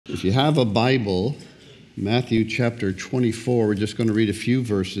If you have a Bible, Matthew chapter 24, we're just going to read a few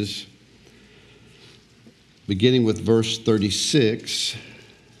verses, beginning with verse 36.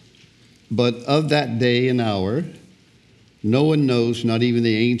 But of that day and hour, no one knows, not even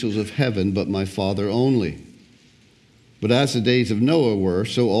the angels of heaven, but my Father only. But as the days of Noah were,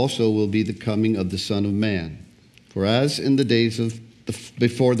 so also will be the coming of the Son of Man. For as in the days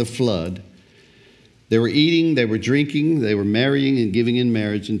before the flood, they were eating, they were drinking, they were marrying and giving in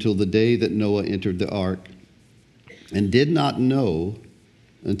marriage until the day that Noah entered the ark, and did not know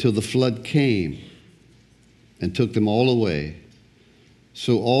until the flood came and took them all away.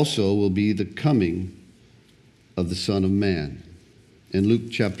 So also will be the coming of the Son of Man. In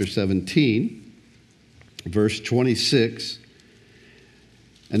Luke chapter 17, verse 26,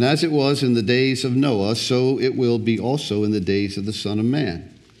 and as it was in the days of Noah, so it will be also in the days of the Son of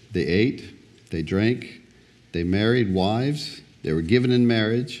Man. They ate, they drank, they married wives, they were given in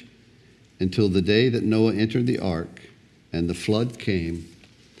marriage until the day that Noah entered the ark, and the flood came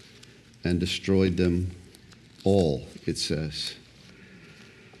and destroyed them all, it says.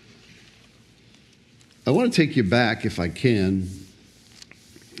 I want to take you back, if I can,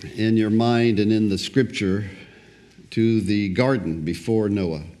 in your mind and in the scripture, to the garden before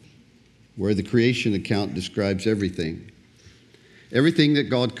Noah, where the creation account describes everything. Everything that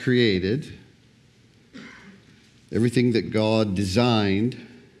God created, everything that God designed,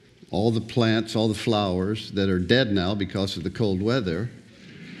 all the plants, all the flowers that are dead now because of the cold weather,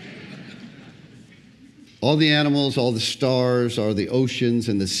 all the animals, all the stars, all the oceans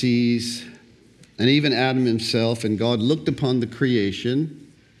and the seas, and even Adam himself. And God looked upon the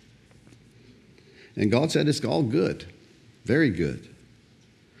creation, and God said, it's all good, very good.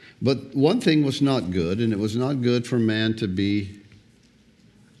 But one thing was not good, and it was not good for man to be,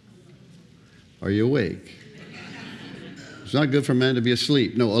 are you awake? It's not good for man to be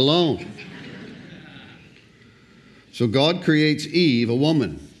asleep. No, alone. So God creates Eve, a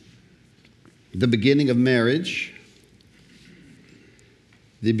woman, the beginning of marriage,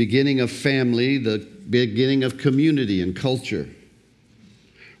 the beginning of family, the beginning of community and culture.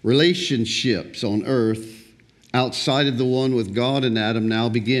 Relationships on earth outside of the one with God and Adam now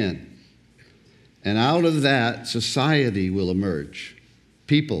begin. And out of that, society will emerge.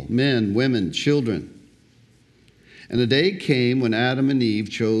 People, men, women, children. And a day came when Adam and Eve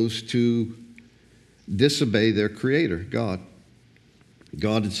chose to disobey their Creator, God.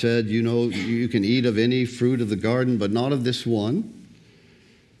 God had said, you know, you can eat of any fruit of the garden, but not of this one.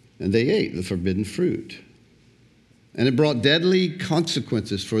 And they ate the forbidden fruit. And it brought deadly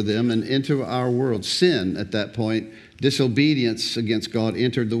consequences for them and into our world. Sin at that point, disobedience against God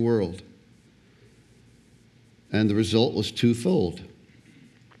entered the world. And the result was twofold.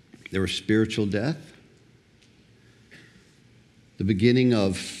 There was spiritual death, the beginning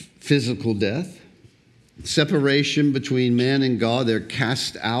of physical death, separation between man and God. They're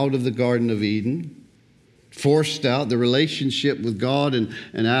cast out of the Garden of Eden, forced out. The relationship with God and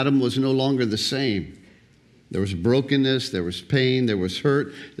Adam was no longer the same. There was brokenness, there was pain, there was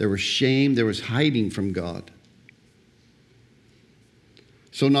hurt, there was shame, there was hiding from God.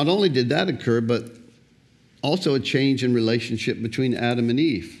 So not only did that occur, but also a change in relationship between Adam and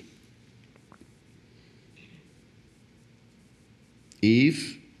Eve.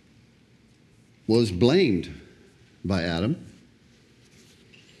 Eve was blamed by Adam.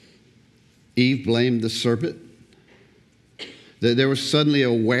 Eve blamed the serpent. There was suddenly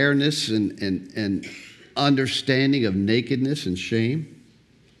awareness and understanding of nakedness and shame.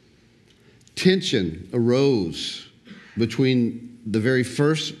 Tension arose between the very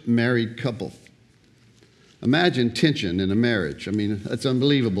first married couple. Imagine tension in a marriage. I mean, that's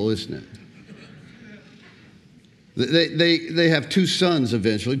unbelievable, isn't it? They have two sons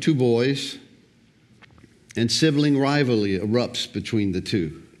eventually, two boys, and sibling rivalry erupts between the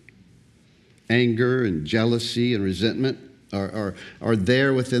two. Anger and jealousy and resentment are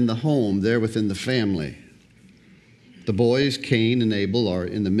there within the home, there within the family. The boys, Cain and Abel, are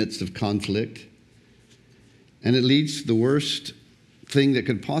in the midst of conflict, and it leads to the worst thing that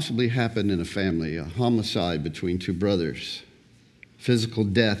could possibly happen in a family, a homicide between two brothers. Physical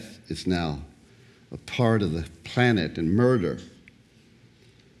death is now a part of the planet, and murder.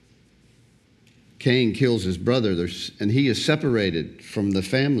 Cain kills his brother, and he is separated from the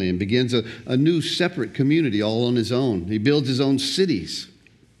family and begins a new separate community all on his own. He builds his own cities,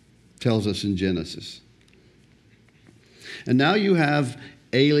 tells us in Genesis. And now you have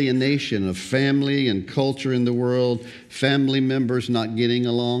alienation of family and culture in the world, family members not getting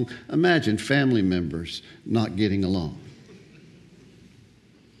along. Imagine family members not getting along.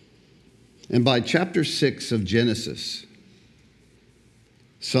 And by chapter 6 of Genesis,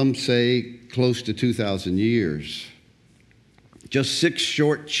 Some say close to 2,000 years. Just 6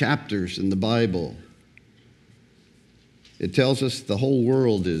 short chapters in the Bible. It tells us the whole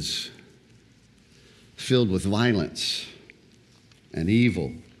world is filled with violence and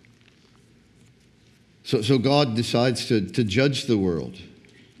evil. So God decides to judge the world.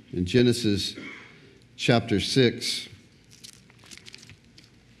 In Genesis chapter 6,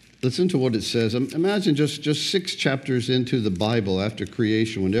 listen to what it says. Imagine just 6 chapters into the Bible after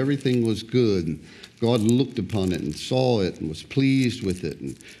creation, when everything was good, and God looked upon it and saw it and was pleased with it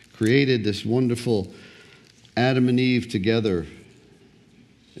and created this wonderful Adam and Eve together.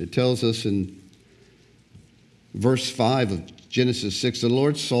 It tells us in verse 5 of Genesis 6, the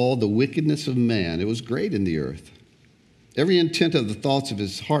Lord saw the wickedness of man. It was great in the earth. Every intent of the thoughts of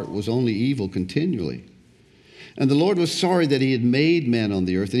his heart was only evil continually. And the Lord was sorry that he had made man on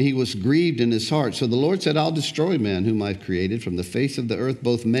the earth, and he was grieved in his heart. So the Lord said, I'll destroy man whom I've created from the face of the earth,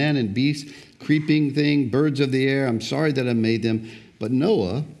 both man and beast, creeping thing, birds of the air. I'm sorry that I made them. But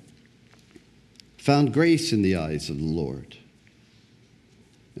Noah found grace in the eyes of the Lord.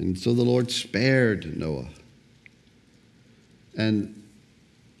 And so the Lord spared Noah. And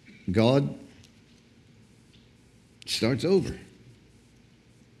God starts over.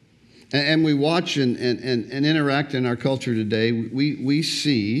 And we watch and interact in our culture today. We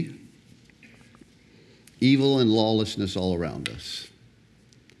see evil and lawlessness all around us.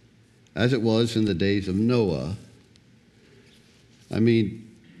 As it was in the days of Noah. I mean,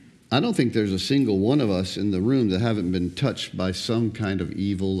 I don't think there's a single one of us in the room that haven't been touched by some kind of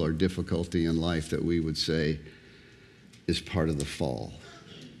evil or difficulty in life that we would say is part of the fall.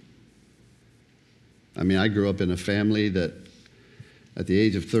 I mean, I grew up in a family that at the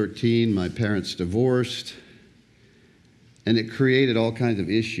age of 13, my parents divorced, and it created all kinds of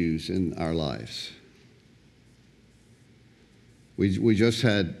issues in our lives. We just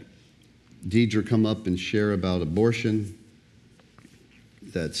had Deidre come up and share about abortion.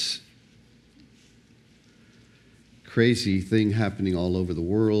 That's crazy thing happening all over the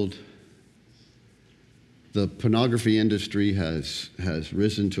world. The pornography industry has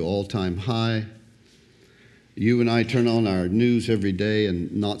risen to all-time high. You and I turn on our news every day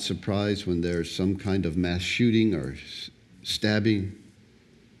and not surprised when there's some kind of mass shooting or stabbing.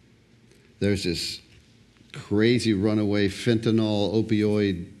 There's this crazy runaway fentanyl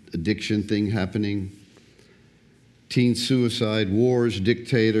opioid addiction thing happening. Teen suicide, wars,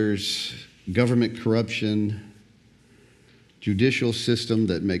 dictators, government corruption, judicial system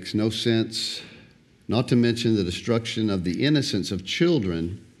that makes no sense, not to mention the destruction of the innocence of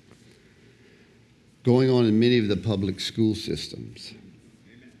children going on in many of the public school systems.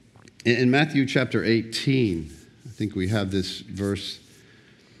 In Matthew chapter 18, I think we have this verse,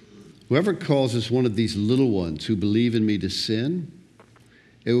 whoever causes one of these little ones who believe in me to sin,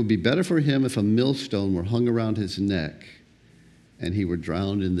 it would be better for him if a millstone were hung around his neck and he were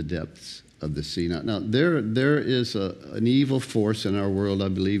drowned in the depths of the sea. Now there is an evil force in our world, I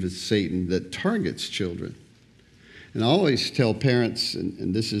believe it's Satan, that targets children. And I always tell parents,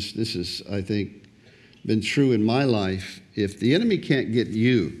 and this is I think, been true in my life, if the enemy can't get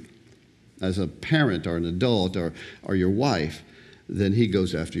you as a parent or an adult or your wife, then he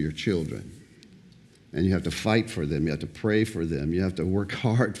goes after your children. And you have to fight for them. You have to pray for them. You have to work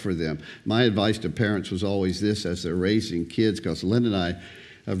hard for them. My advice to parents was always this as they're raising kids, because Lynn and I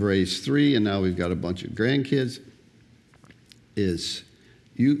have raised 3, and now we've got a bunch of grandkids, is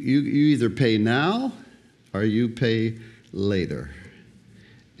you either pay now or you pay later.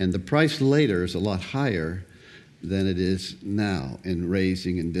 And the price later is a lot higher than it is now in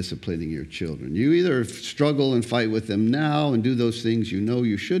raising and disciplining your children. You either struggle and fight with them now and do those things you know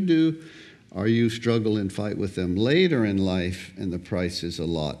you should do, or you struggle and fight with them later in life, and the price is a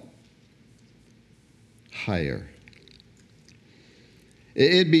lot higher.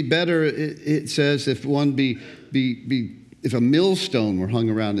 It'd be better, it says, if one if a millstone were hung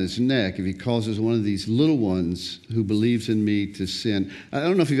around his neck, if he causes one of these little ones who believes in me to sin. I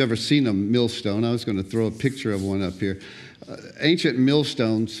don't know if you've ever seen a millstone. I was going to throw a picture of one up here. Ancient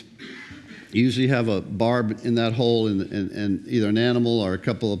millstones usually have a barb in that hole, and either an animal or a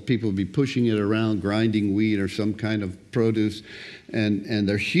couple of people would be pushing it around, grinding wheat or some kind of produce, and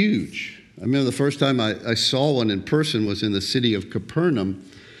they're huge. I remember the first time I saw one in person was in the city of Capernaum,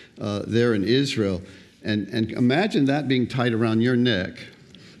 there in Israel. And imagine that being tied around your neck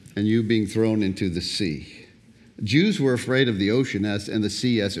and you being thrown into the sea. Jews were afraid of the ocean and the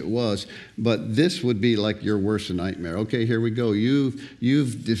sea as it was, but this would be like your worst nightmare. Okay, here we go.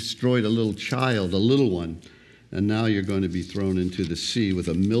 You've destroyed a little child, a little one, and now you're going to be thrown into the sea with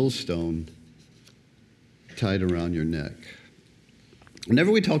a millstone tied around your neck.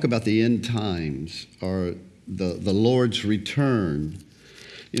 Whenever we talk about the end times or the Lord's return,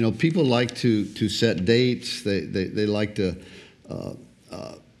 people like to set dates. They like to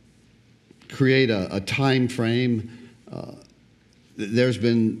create a time frame. There's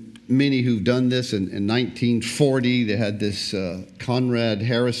been many who've done this. In 1940, they had this, Conrad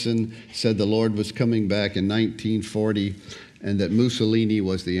Harrison said the Lord was coming back in 1940 and that Mussolini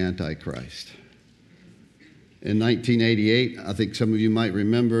was the Antichrist. In 1988, I think some of you might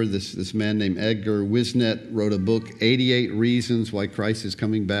remember, this man named Edgar Wisnet wrote a book, 88 Reasons Why Christ is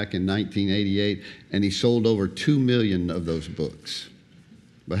Coming Back in 1988, and he sold over 2 million of those books.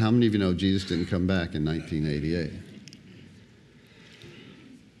 But how many of you know Jesus didn't come back in 1988?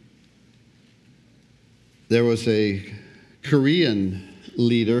 There was a Korean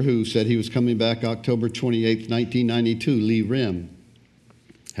leader who said he was coming back October 28, 1992, Lee Rim.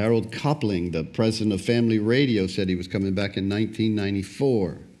 Harold Copling, the president of Family Radio, said he was coming back in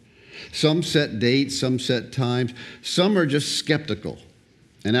 1994. Some set dates, some set times. Some are just skeptical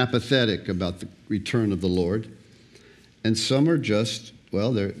and apathetic about the return of the Lord. And some are just,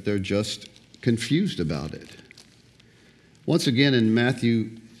 they're just confused about it. Once again, in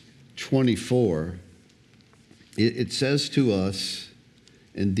Matthew 24, it says to us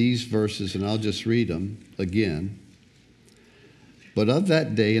in these verses, and I'll just read them again. But of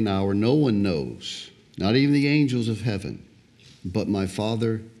that day and hour no one knows, not even the angels of heaven, but my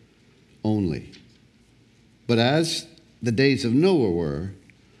Father only. But as the days of Noah were,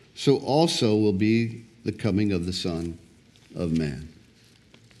 so also will be the coming of the Son of Man.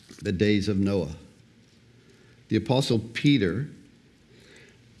 The days of Noah. The Apostle Peter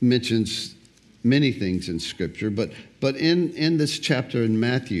mentions many things in Scripture, but in this chapter in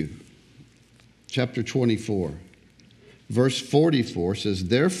Matthew, chapter 24, verse 44 says,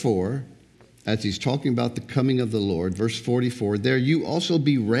 therefore, as he's talking about the coming of the Lord, verse 44, there you also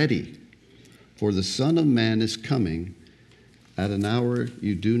be ready, for the Son of Man is coming at an hour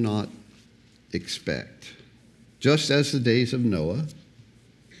you do not expect. Just as the days of Noah,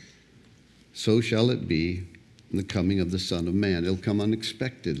 so shall it be in the coming of the Son of Man. It'll come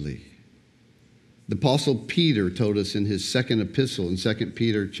unexpectedly. The Apostle Peter told us in his second epistle, in 2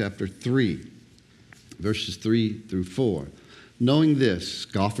 Peter chapter 3, verses 3 through 4. Knowing this,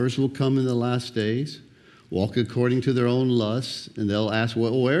 scoffers will come in the last days, walk according to their own lusts, and they'll ask,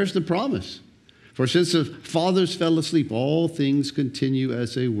 well, where's the promise? For since the fathers fell asleep, all things continue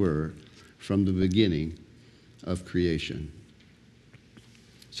as they were from the beginning of creation.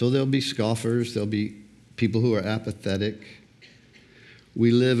 So there'll be scoffers, there'll be people who are apathetic.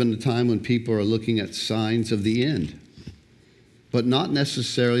 We live in a time when people are looking at signs of the end, but not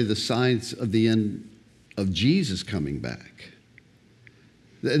necessarily the signs of the end of Jesus coming back.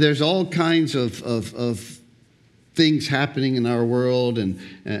 There's all kinds of things happening in our world,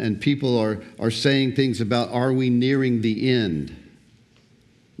 and people are saying things about, are we nearing the end?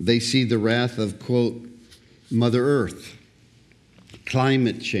 They see the wrath of, quote, Mother Earth,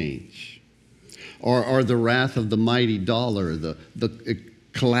 climate change, or the wrath of the mighty dollar, the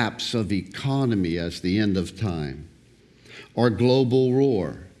collapse of economy as the end of time, or global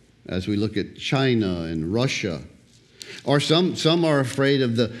war, as we look at China and Russia. Or some are afraid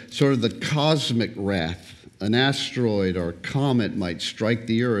of the sort of the cosmic wrath. An asteroid or comet might strike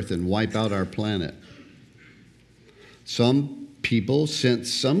the earth and wipe out our planet. Some people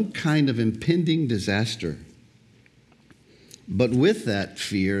sense some kind of impending disaster. But with that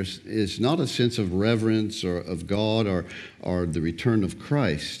fear is not a sense of reverence or of God or the return of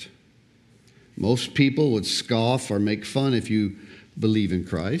Christ. Most people would scoff or make fun if you believe in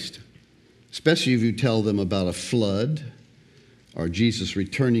Christ, especially if you tell them about a flood or Jesus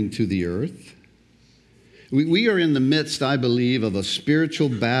returning to the earth. We are in the midst, I believe, of a spiritual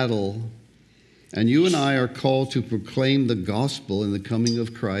battle, and you and I are called to proclaim the gospel in the coming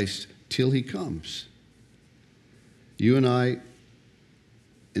of Christ till he comes. You and I,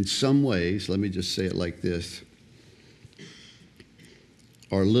 in some ways, let me just say it like this,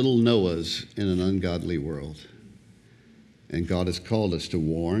 are little Noahs in an ungodly world. And God has called us to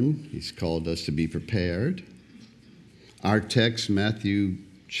warn. He's called us to be prepared. Our text, Matthew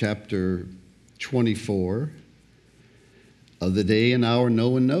chapter 24, of the day and hour no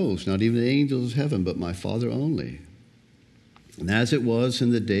one knows, not even the angels of heaven, but my Father only. And as it was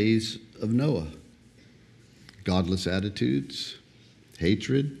in the days of Noah, godless attitudes,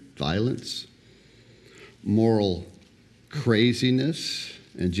 hatred, violence, moral craziness.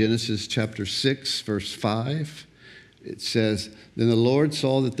 In Genesis chapter 6, verse 5, it says, then the Lord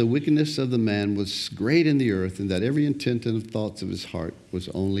saw that the wickedness of the man was great in the earth, and that every intent and thoughts of his heart was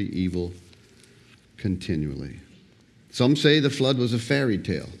only evil continually. Some say the flood was a fairy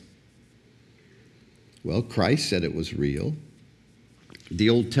tale. Well, Christ said it was real. The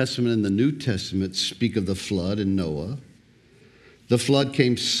Old Testament and the New Testament speak of the flood and Noah. The flood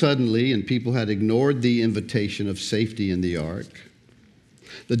came suddenly, and people had ignored the invitation of safety in the ark.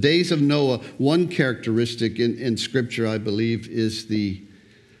 The days of Noah, one characteristic in Scripture, I believe, is the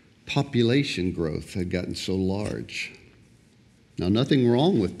population growth had gotten so large. Now, nothing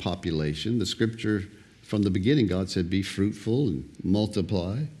wrong with population. The Scripture, from the beginning, God said, be fruitful and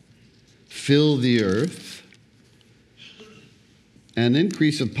multiply, fill the earth. An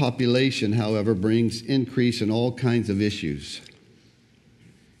increase of population, however, brings increase in all kinds of issues.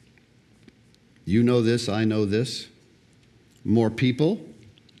 You know this, I know this. More people,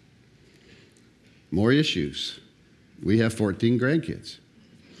 more issues. We have 14 grandkids.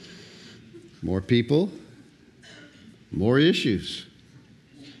 More people, more issues.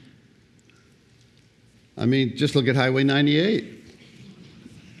 I mean, just look at Highway 98.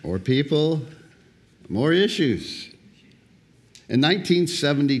 More people, more issues. In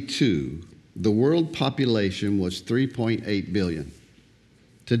 1972, the world population was 3.8 billion.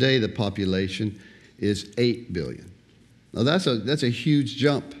 Today, the population is 8 billion. Now, that's a huge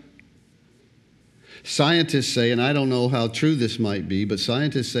jump. Scientists say, and I don't know how true this might be, but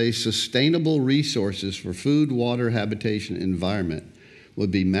scientists say sustainable resources for food, water, habitation, environment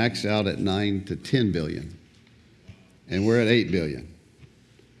would be maxed out at 9 to 10 billion. And we're at 8 billion.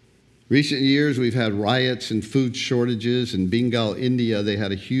 Recent years, we've had riots and food shortages. In Bengal, India, they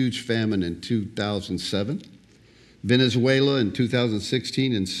had a huge famine in 2007. Venezuela in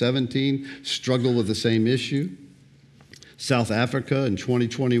 2016 and 17 struggled with the same issue. South Africa in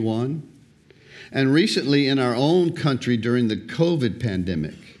 2021. And recently in our own country during the COVID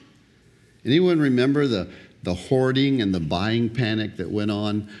pandemic. Anyone remember the hoarding and the buying panic that went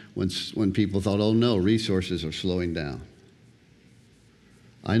on when people thought, oh no, resources are slowing down?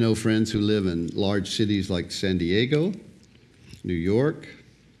 I know friends who live in large cities like San Diego, New York,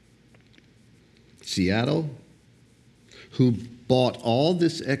 Seattle, who bought all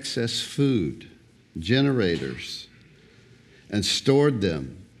this excess food, generators, and stored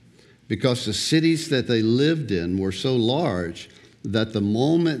them because the cities that they lived in were so large that the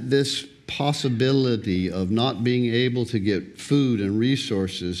moment this possibility of not being able to get food and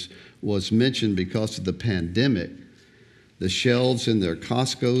resources was mentioned because of the pandemic, the shelves in their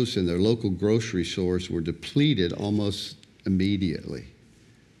Costco's and their local grocery stores were depleted almost immediately.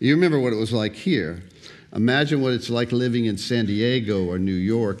 You remember what it was like here. Imagine what it's like living in San Diego or New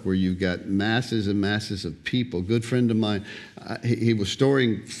York where you've got masses and masses of people. A good friend of mine, he was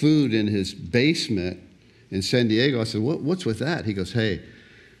storing food in his basement in San Diego. I said, what's with that? He goes, hey,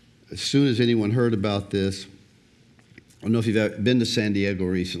 as soon as anyone heard about this, I don't know if you've ever been to San Diego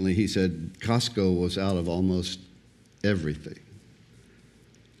recently, he said Costco was out of almost everything.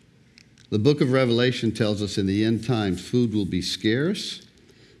 The book of Revelation tells us in the end times food will be scarce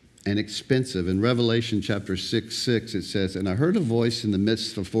and expensive. In Revelation chapter 6:6, it says, and I heard a voice in the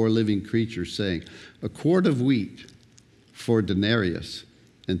midst of four living creatures saying, a quart of wheat for a denarius,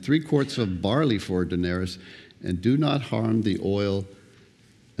 and 3 quarts of barley for a denarius, and do not harm the oil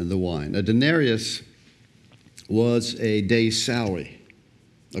and the wine. A denarius was a day's salary.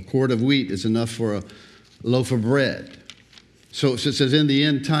 A quart of wheat is enough for a loaf of bread. So it says in the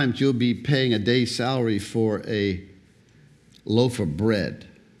end times, you'll be paying a day's salary for a loaf of bread.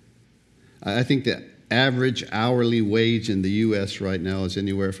 I think the average hourly wage in the U.S. right now is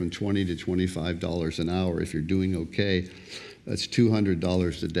anywhere from $20 to $25 an hour. If you're doing okay, that's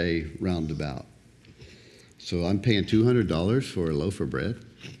 $200 a day roundabout. So I'm paying $200 for a loaf of bread.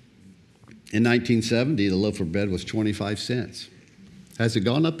 In 1970, the loaf of bread was 25 cents. Has it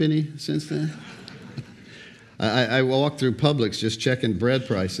gone up any since then? I walked through Publix just checking bread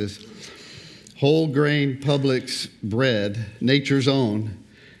prices. Whole grain Publix bread, Nature's Own,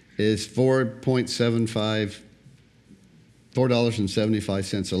 is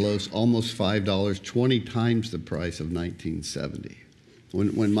 $4.75 a loaf, almost $5, 20 times the price of 1970.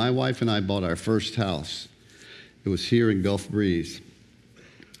 When my wife and I bought our first house, it was here in Gulf Breeze,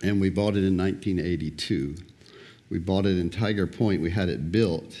 and we bought it in 1982. We bought it in Tiger Point. We had it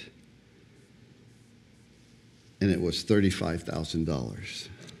built, and it was $35,000.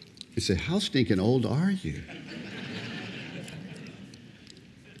 You say, how stinking old are you?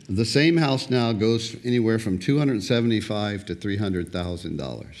 The same house now goes anywhere from $275,000 to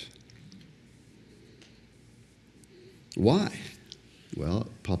 $300,000. Why? Well,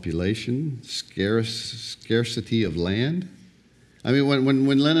 population, scarcity of land. I mean, when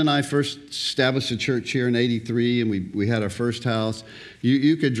Lynn and I first established a church here in '83 and we had our first house,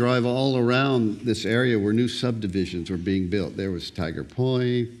 you could drive all around this area where new subdivisions were being built. There was Tiger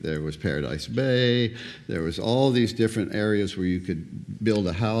Point, there was Paradise Bay, there was all these different areas where you could build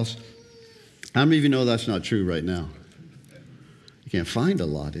a house. How many of you know that's not true right now? You can't find a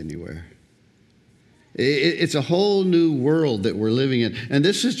lot anywhere. It's a whole new world that we're living in. And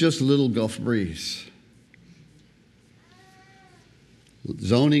this is just Little Gulf Breeze.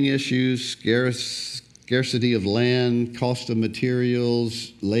 Zoning issues, scarcity of land, cost of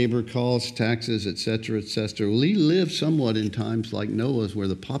materials, labor costs, taxes, etc., etc. We live somewhat in times like Noah's where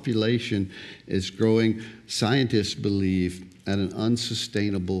the population is growing, scientists believe, at an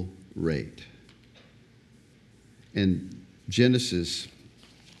unsustainable rate. In Genesis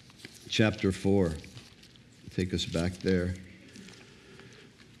chapter 4, take us back there,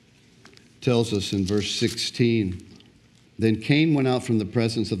 tells us in verse 16, Then Cain went out from the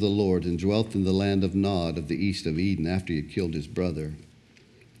presence of the Lord and dwelt in the land of Nod of the east of Eden after he had killed his brother.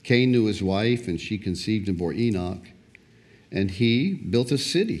 Cain knew his wife, and she conceived and bore Enoch. And he built a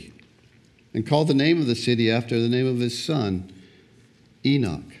city and called the name of the city after the name of his son,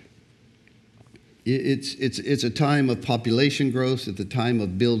 Enoch. It's a time of population growth, at the time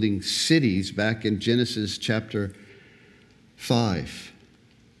of building cities back in Genesis chapter 5.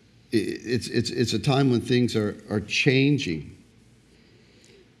 It's a time when things are changing.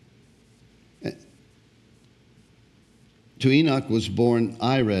 To Enoch was born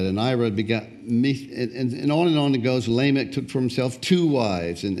Irad, and Irad begot and on it goes. Lamech took for himself 2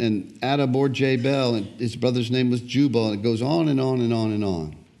 wives, and Ada bore Jabal, and his brother's name was Jubal, and it goes on and on and on and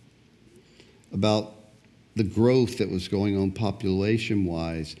on about the growth that was going on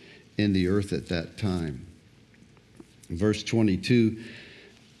population-wise in the earth at that time. Verse 22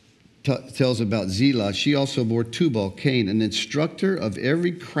 tells about Zillah. She also bore Tubal, Cain, an instructor of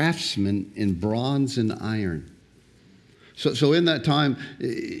every craftsman in bronze and iron. So in that time,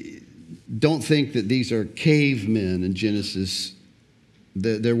 don't think that these are cavemen in Genesis.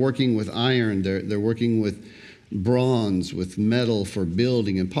 They're working with iron. They're working with bronze, with metal for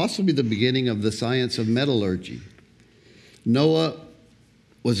building, and possibly the beginning of the science of metallurgy. Noah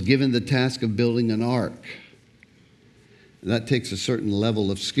was given the task of building an ark. That takes a certain level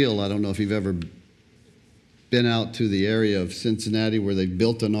of skill. I don't know if you've ever been out to the area of Cincinnati where they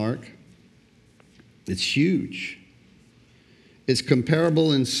built an ark. It's huge. It's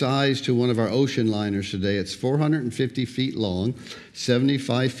comparable in size to one of our ocean liners today. It's 450 feet long,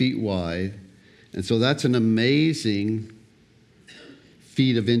 75 feet wide. And so that's an amazing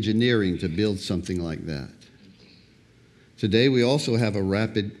feat of engineering to build something like that. Today, we also have a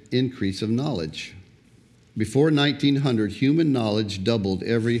rapid increase of knowledge. Before 1900, human knowledge doubled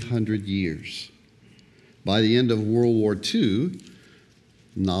every 100 years. By the end of World War II,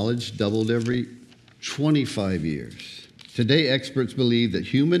 knowledge doubled every 25 years. Today, experts believe that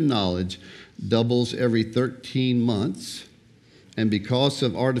human knowledge doubles every 13 months, and because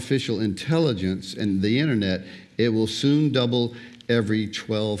of artificial intelligence and the internet, it will soon double every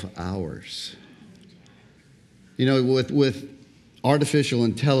 12 hours. You know, with artificial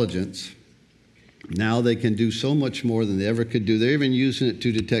intelligence, now they can do so much more than they ever could do. They're even using it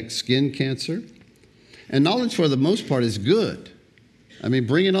to detect skin cancer. And knowledge, for the most part, is good. I mean,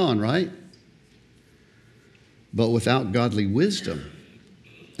 bring it on, right? But without godly wisdom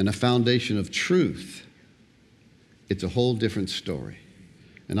and a foundation of truth, it's a whole different story.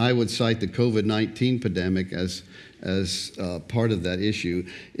 And I would cite the COVID-19 pandemic as part of that issue.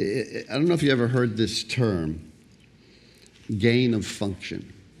 I don't know if you ever heard this term, gain of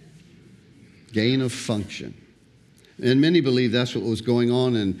function. Gain of function. And many believe that's what was going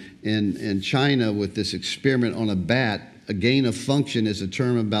on in China with this experiment on a bat. A gain of function is a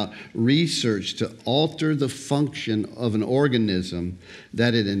term about research to alter the function of an organism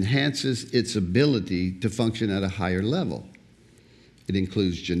that it enhances its ability to function at a higher level. It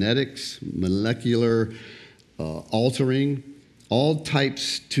includes genetics, molecular altering, all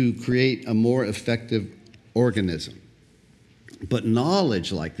types to create a more effective organism. But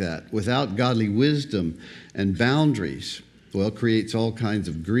knowledge like that, without godly wisdom and boundaries, well, creates all kinds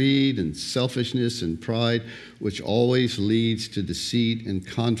of greed and selfishness and pride, which always leads to deceit and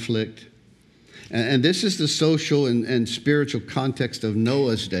conflict. And this is the social and spiritual context of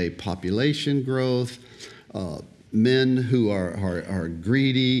Noah's day: population growth, men who are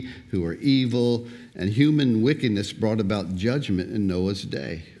greedy, who are evil, and human wickedness brought about judgment in Noah's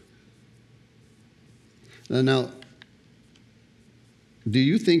day. Now, do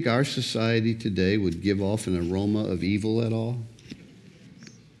you think our society today would give off an aroma of evil at all?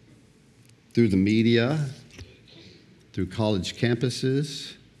 Through the media, through college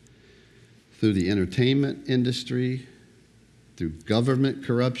campuses, through the entertainment industry, through government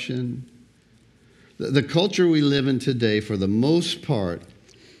corruption. The culture we live in today, for the most part,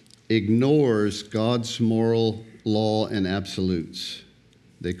 ignores God's moral law and absolutes.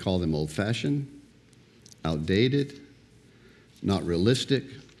 They call them old-fashioned, outdated, not realistic,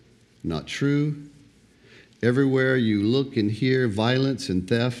 not true. Everywhere you look and hear violence and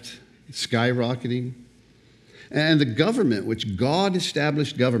theft skyrocketing. And the government, which God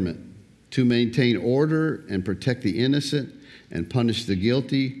established government to maintain order and protect the innocent and punish the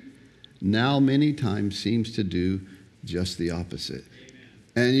guilty, now many times seems to do just the opposite.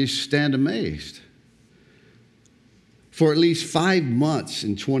 And you stand amazed. For at least 5 months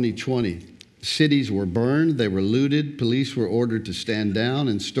in 2020, cities were burned, they were looted, police were ordered to stand down,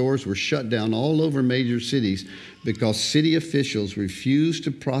 and stores were shut down all over major cities because city officials refused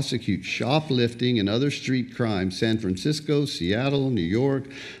to prosecute shoplifting and other street crimes. San Francisco, Seattle, New York,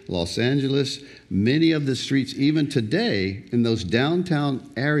 Los Angeles, many of the streets, even today, in those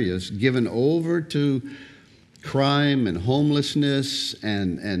downtown areas, given over to crime and homelessness,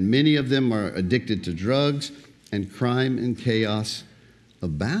 and many of them are addicted to drugs, and crime and chaos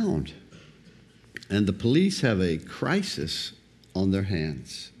abound. And the police have a crisis on their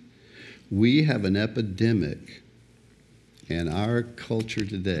hands. We have an epidemic in our culture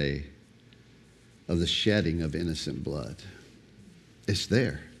today of the shedding of innocent blood. It's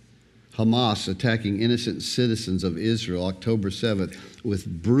there. Hamas attacking innocent citizens of Israel October 7th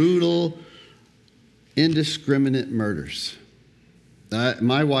with brutal, indiscriminate murders.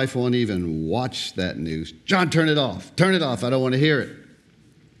 My wife won't even watch that news. John, turn it off. Turn it off. I don't want to hear it.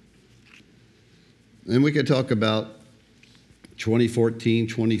 And we could talk about 2014,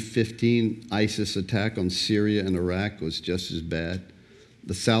 2015 ISIS attack on Syria and Iraq was just as bad.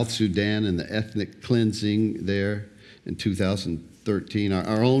 The South Sudan and the ethnic cleansing there in 2013.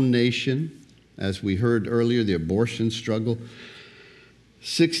 Our own nation, as we heard earlier, the abortion struggle.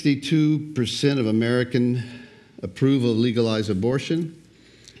 62% of Americans approve of legalized abortion,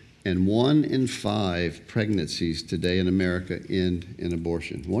 and 1 in 5 pregnancies today in America end in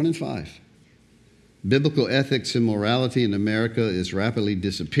abortion. 1 in 5. Biblical ethics and morality in America is rapidly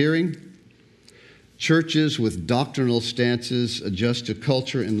disappearing. Churches with doctrinal stances adjust to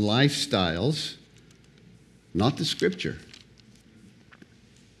culture and lifestyles, not the Scripture.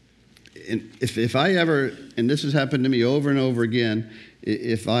 And if I ever, and this has happened to me over and over again,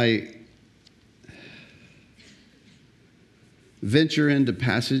 if I venture into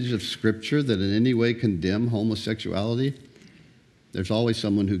passages of Scripture that in any way condemn homosexuality, there's always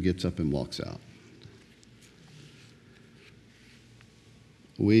someone who gets up and walks out.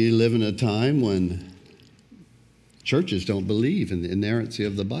 We live in a time when churches don't believe in the inerrancy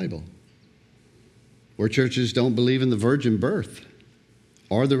of the Bible, where churches don't believe in the virgin birth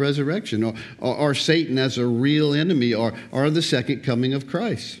or the resurrection or Satan as a real enemy or the second coming of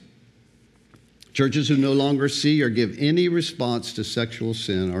Christ. Churches who no longer see or give any response to sexual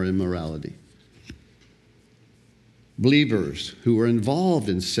sin or immorality. Believers who are involved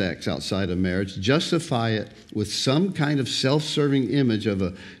in sex outside of marriage justify it with some kind of self-serving image of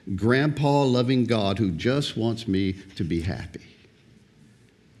a grandpa loving God who just wants me to be happy.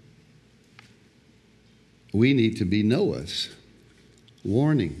 We need to be Noah's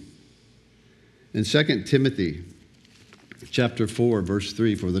warning. In 2 Timothy chapter 4, verse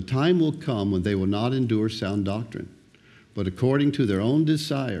 3, for the time will come when they will not endure sound doctrine, but according to their own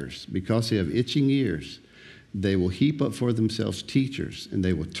desires, because they have itching ears, they will heap up for themselves teachers, and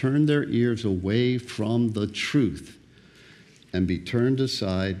they will turn their ears away from the truth and be turned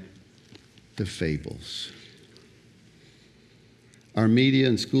aside to fables. Our media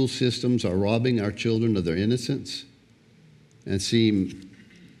and school systems are robbing our children of their innocence and seem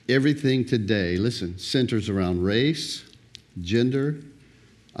everything today, listen, centers around race, gender,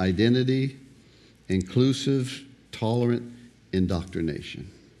 identity, inclusive, tolerant indoctrination.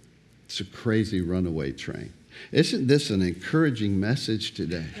 It's a crazy runaway train. Isn't this an encouraging message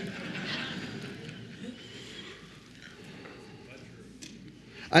today?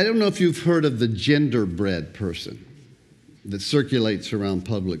 I don't know if you've heard of the genderbread person that circulates around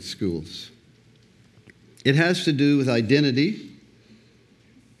public schools. It has to do with identity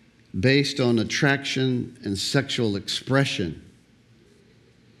based on attraction and sexual expression,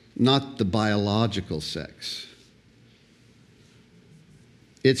 not the biological sex.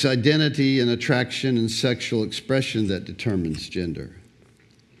 It's identity and attraction and sexual expression that determines gender.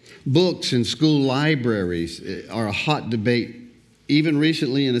 Books in school libraries are a hot debate, even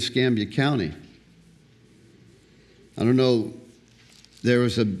recently in Escambia County. I don't know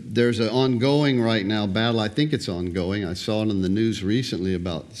there's an ongoing right now battle. I think it's ongoing. I saw it in the news recently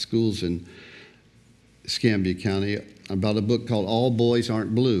about schools in Escambia County, about a book called All Boys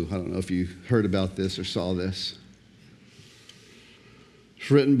Aren't Blue. I don't know if you heard about this or saw this. It's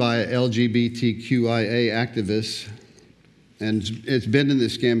written by LGBTQIA activists, and it's been in the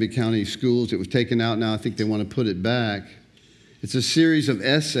Escambia County schools. It was taken out now. I think they want to put it back. It's a series of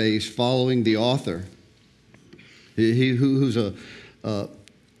essays following the author. He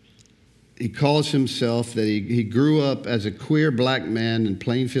calls himself that he grew up as a queer black man in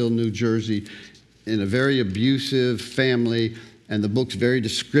Plainfield, New Jersey, in a very abusive family, and the book's very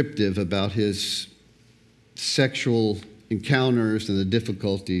descriptive about his sexual encounters and the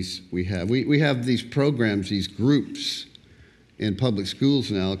difficulties we have. We have these programs, these groups in public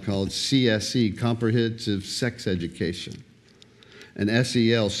schools now called CSE, Comprehensive Sex Education, and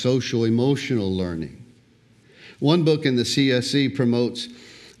SEL, Social Emotional Learning. One book in the CSE promotes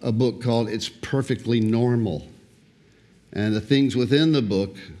a book called It's Perfectly Normal, and the things within the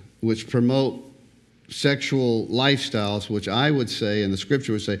book which promote sexual lifestyles, which I would say, and the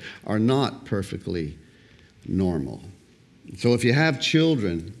scripture would say, are not perfectly normal. So if you have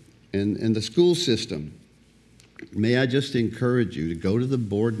children in the school system, may I just encourage you to go to the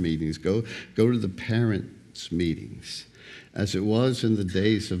board meetings, go to the parents' meetings, as it was in the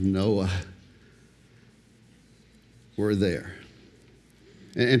days of Noah. We're there.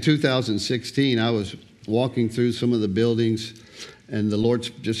 In 2016, I was walking through some of the buildings, and the Lord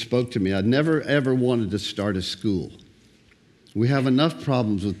just spoke to me. I'd never, ever wanted to start a school. We have enough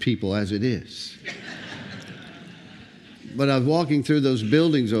problems with people as it is. But I was walking through those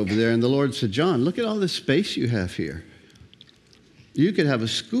buildings over there, and the Lord said, John, look at all this space you have here. You could have a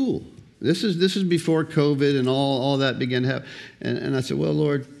school. This is before COVID and all that began to happen. And I said, well,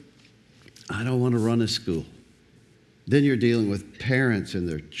 Lord, I don't want to run a school. Then you're dealing with parents and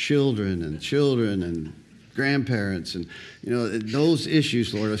their children and grandparents. And, those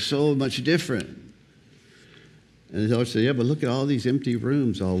issues, Lord, are so much different. And the Lord said, yeah, but look at all these empty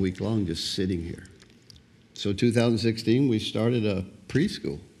rooms all week long just sitting here. So 2016, we started a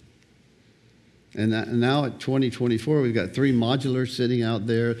preschool. And now at 2024, we've got 3 modulars sitting out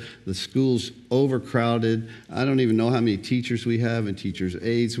there. The school's overcrowded. I don't even know how many teachers we have and teachers'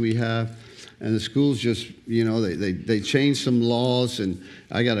 aides we have. And the schools just, they changed some laws. And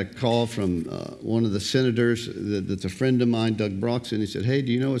I got a call from one of the senators that's a friend of mine, Doug Broxson. He said, hey,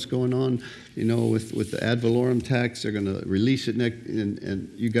 do you know what's going on, with the ad valorem tax? They're going to release it next, and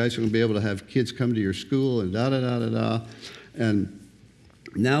you guys are going to be able to have kids come to your school and da-da-da-da-da. And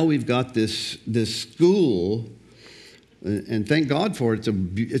now we've got this school, and thank God for it.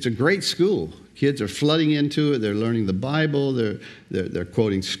 It's a great school. Kids are flooding into it. They're learning the Bible. They're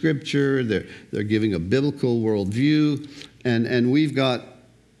quoting Scripture. They're giving a biblical worldview, and we've got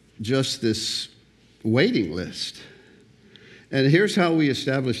just this waiting list. And here's how we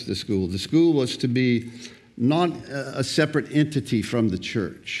established the school. The school was to be not a separate entity from the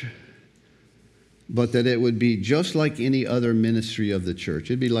church, but that it would be just like any other ministry of the church.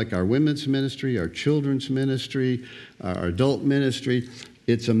 It'd be like our women's ministry, our children's ministry, our adult ministry.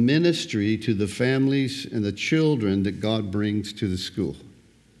 It's a ministry to the families and the children that God brings to the school.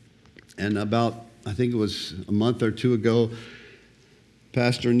 And about, I think it was a month or 2 ago,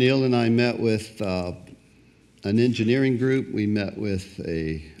 Pastor Neil and I met with an engineering group. We met with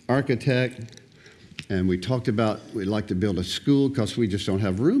an architect, and we talked about we'd like to build a school because we just don't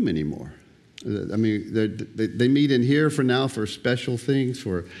have room anymore. I mean, they meet in here for now for special things,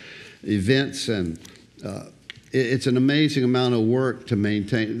 for events, and it's an amazing amount of work to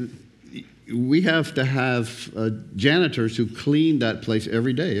maintain. We have to have janitors who clean that place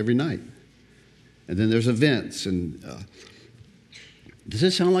every day, every night. And then there's events. And does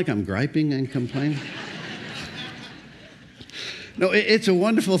this sound like I'm griping and complaining? No, it's a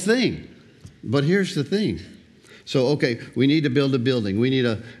wonderful thing. But here's the thing. So, okay, we need to build a building. We need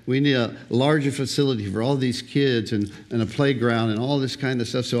a larger facility for all these kids and a playground and all this kind of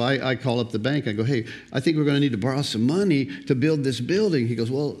stuff. So I call up the bank. I go, hey, I think we're going to need to borrow some money to build this building. He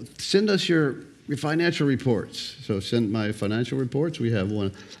goes, well, send us your financial reports. So send my financial reports. We have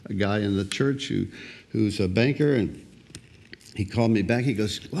a guy in the church who's a banker, and he called me back. He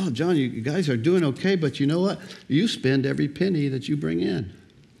goes, well, John, you guys are doing okay, but you know what? You spend every penny that you bring in.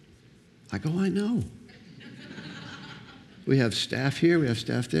 I go, I know. We have staff here, we have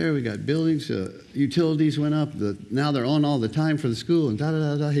staff there, we got buildings, utilities went up, now they're on all the time for the school, and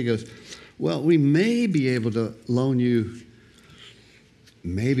da-da-da-da. He goes, well, we may be able to loan you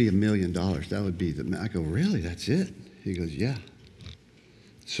maybe $1 million. That would be I go, really, that's it? He goes, yeah.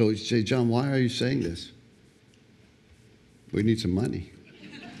 So he said, John, why are you saying this? We need some money.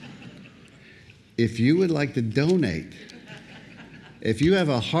 if you would like to donate, if you have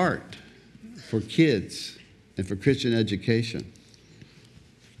a heart for kids and for Christian education,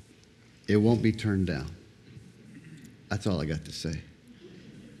 it won't be turned down. That's all I got to say.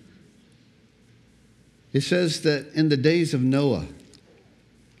 It says that in the days of Noah,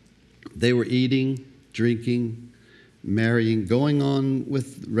 they were eating, drinking, marrying, going on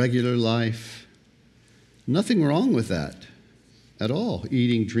with regular life. Nothing wrong with that at all,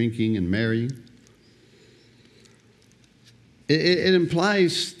 eating, drinking, and marrying. It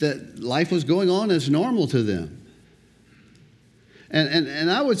implies that life was going on as normal to them.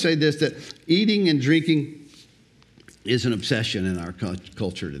 And I would say this, that eating and drinking is an obsession in our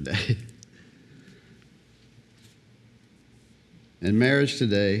culture today. And marriage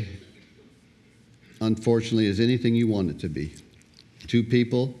today, unfortunately, is anything you want it to be. 2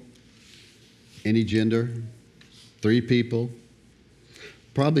 people, any gender, 3 people,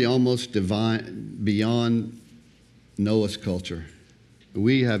 probably almost divine, beyond Noah's culture.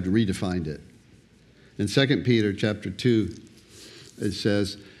 We have redefined it. In 2 Peter chapter 2, it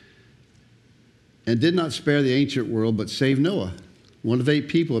says, and did not spare the ancient world, but saved Noah, one of 8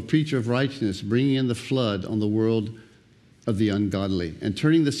 people, a preacher of righteousness, bringing in the flood on the world of the ungodly, and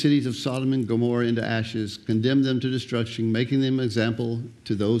turning the cities of Sodom and Gomorrah into ashes, condemned them to destruction, making them an example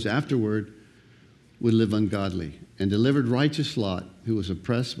to those afterward would live ungodly, and delivered righteous Lot, who was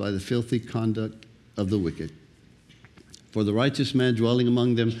oppressed by the filthy conduct of the wicked. For the righteous man dwelling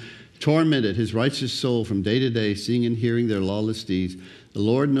among them tormented his righteous soul from day to day, seeing and hearing their lawless deeds. The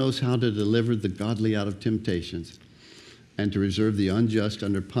Lord knows how to deliver the godly out of temptations and to reserve the unjust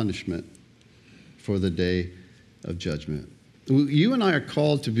under punishment for the day of judgment. You and I are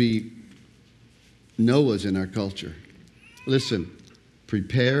called to be Noahs in our culture. Listen,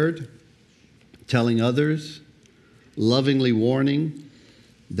 prepared, telling others, lovingly warning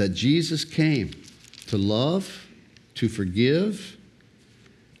that Jesus came to love, to forgive,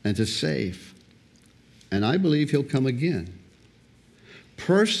 and to save. And I believe he'll come again.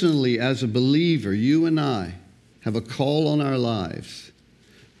 Personally, as a believer, you and I have a call on our lives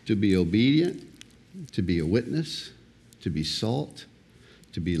to be obedient, to be a witness, to be salt,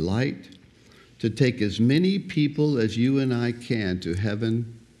 to be light, to take as many people as you and I can to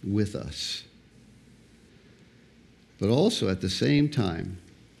heaven with us. But also at the same time,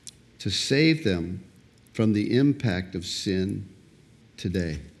 to save them from the impact of sin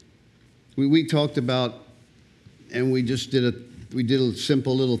today. We talked about, and we did a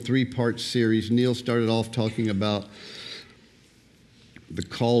simple little 3-part series. Neil started off talking about the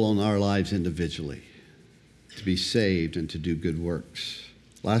call on our lives individually to be saved and to do good works.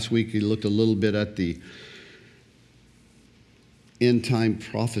 Last week, he looked a little bit at the end-time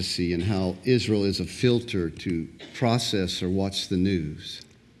prophecy and how Israel is a filter to process or watch the news.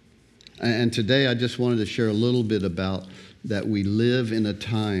 And today, I just wanted to share a little bit about that we live in a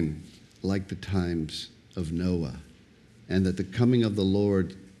time like the times of Noah, and that the coming of the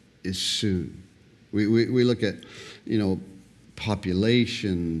Lord is soon. We look at,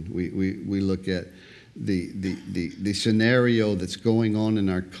 population. We look at the scenario that's going on in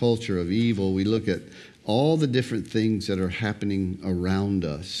our culture of evil. We look at all the different things that are happening around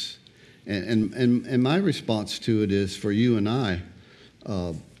us. And my response to it is for you and I,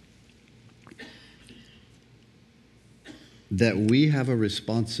 that we have a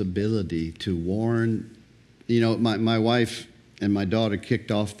responsibility to warn. My wife and my daughter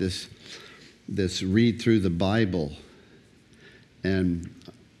kicked off this read through the Bible, and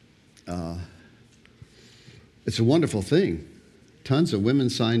it's a wonderful thing. Tons of women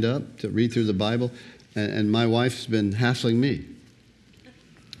signed up to read through the Bible, and my wife's been hassling me.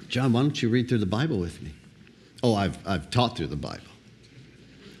 John, why don't you read through the Bible with me? Oh, I've taught through the Bible.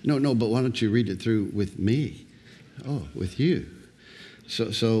 No, but why don't you read it through with me? Oh, with you.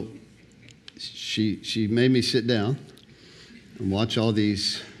 So she made me sit down and watch all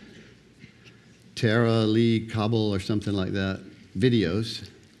these Tara Lee Cobble or something like that videos.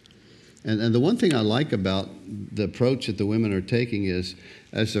 And the one thing I like about the approach that the women are taking is,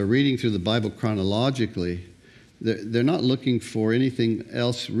 as they're reading through the Bible chronologically, they're not looking for anything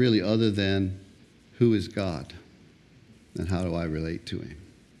else really other than who is God and how do I relate to him.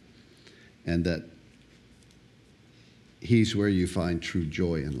 And that he's where you find true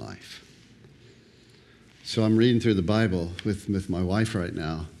joy in life. So I'm reading through the Bible with my wife right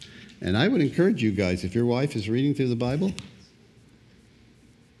now. And I would encourage you guys, if your wife is reading through the Bible,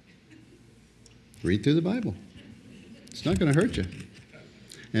 read through the Bible. It's not going to hurt you.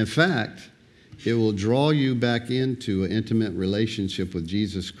 In fact, it will draw you back into an intimate relationship with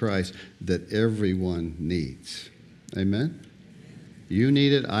Jesus Christ that everyone needs. Amen? You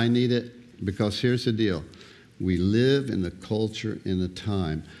need it. I need it. Because here's the deal. We live in a culture, in a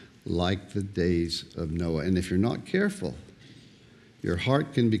time like the days of Noah. And if you're not careful, your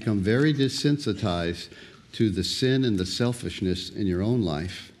heart can become very desensitized to the sin and the selfishness in your own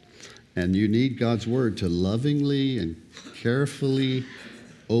life. And you need God's word to lovingly and carefully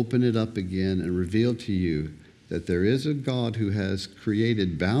open it up again and reveal to you that there is a God who has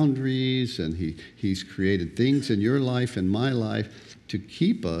created boundaries, and he's created things in your life and my life to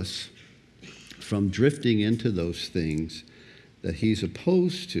keep us from drifting into those things that he's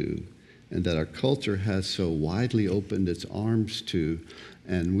opposed to and that our culture has so widely opened its arms to.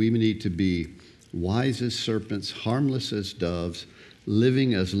 And we need to be wise as serpents, harmless as doves,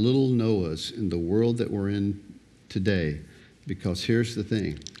 living as little Noahs in the world that we're in today. Because here's the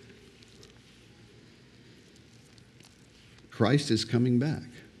thing. Christ is coming back.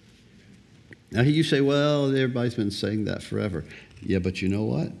 Now you say, well, everybody's been saying that forever. Yeah, but you know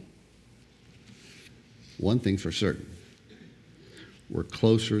what? One thing's for certain. We're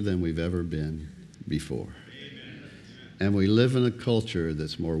closer than we've ever been before. Amen. And we live in a culture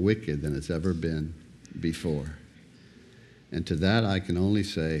that's more wicked than it's ever been before. And to that I can only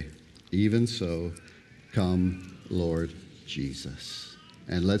say, even so, come, Lord Jesus.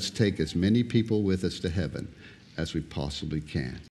 And let's take as many people with us to heaven as we possibly can.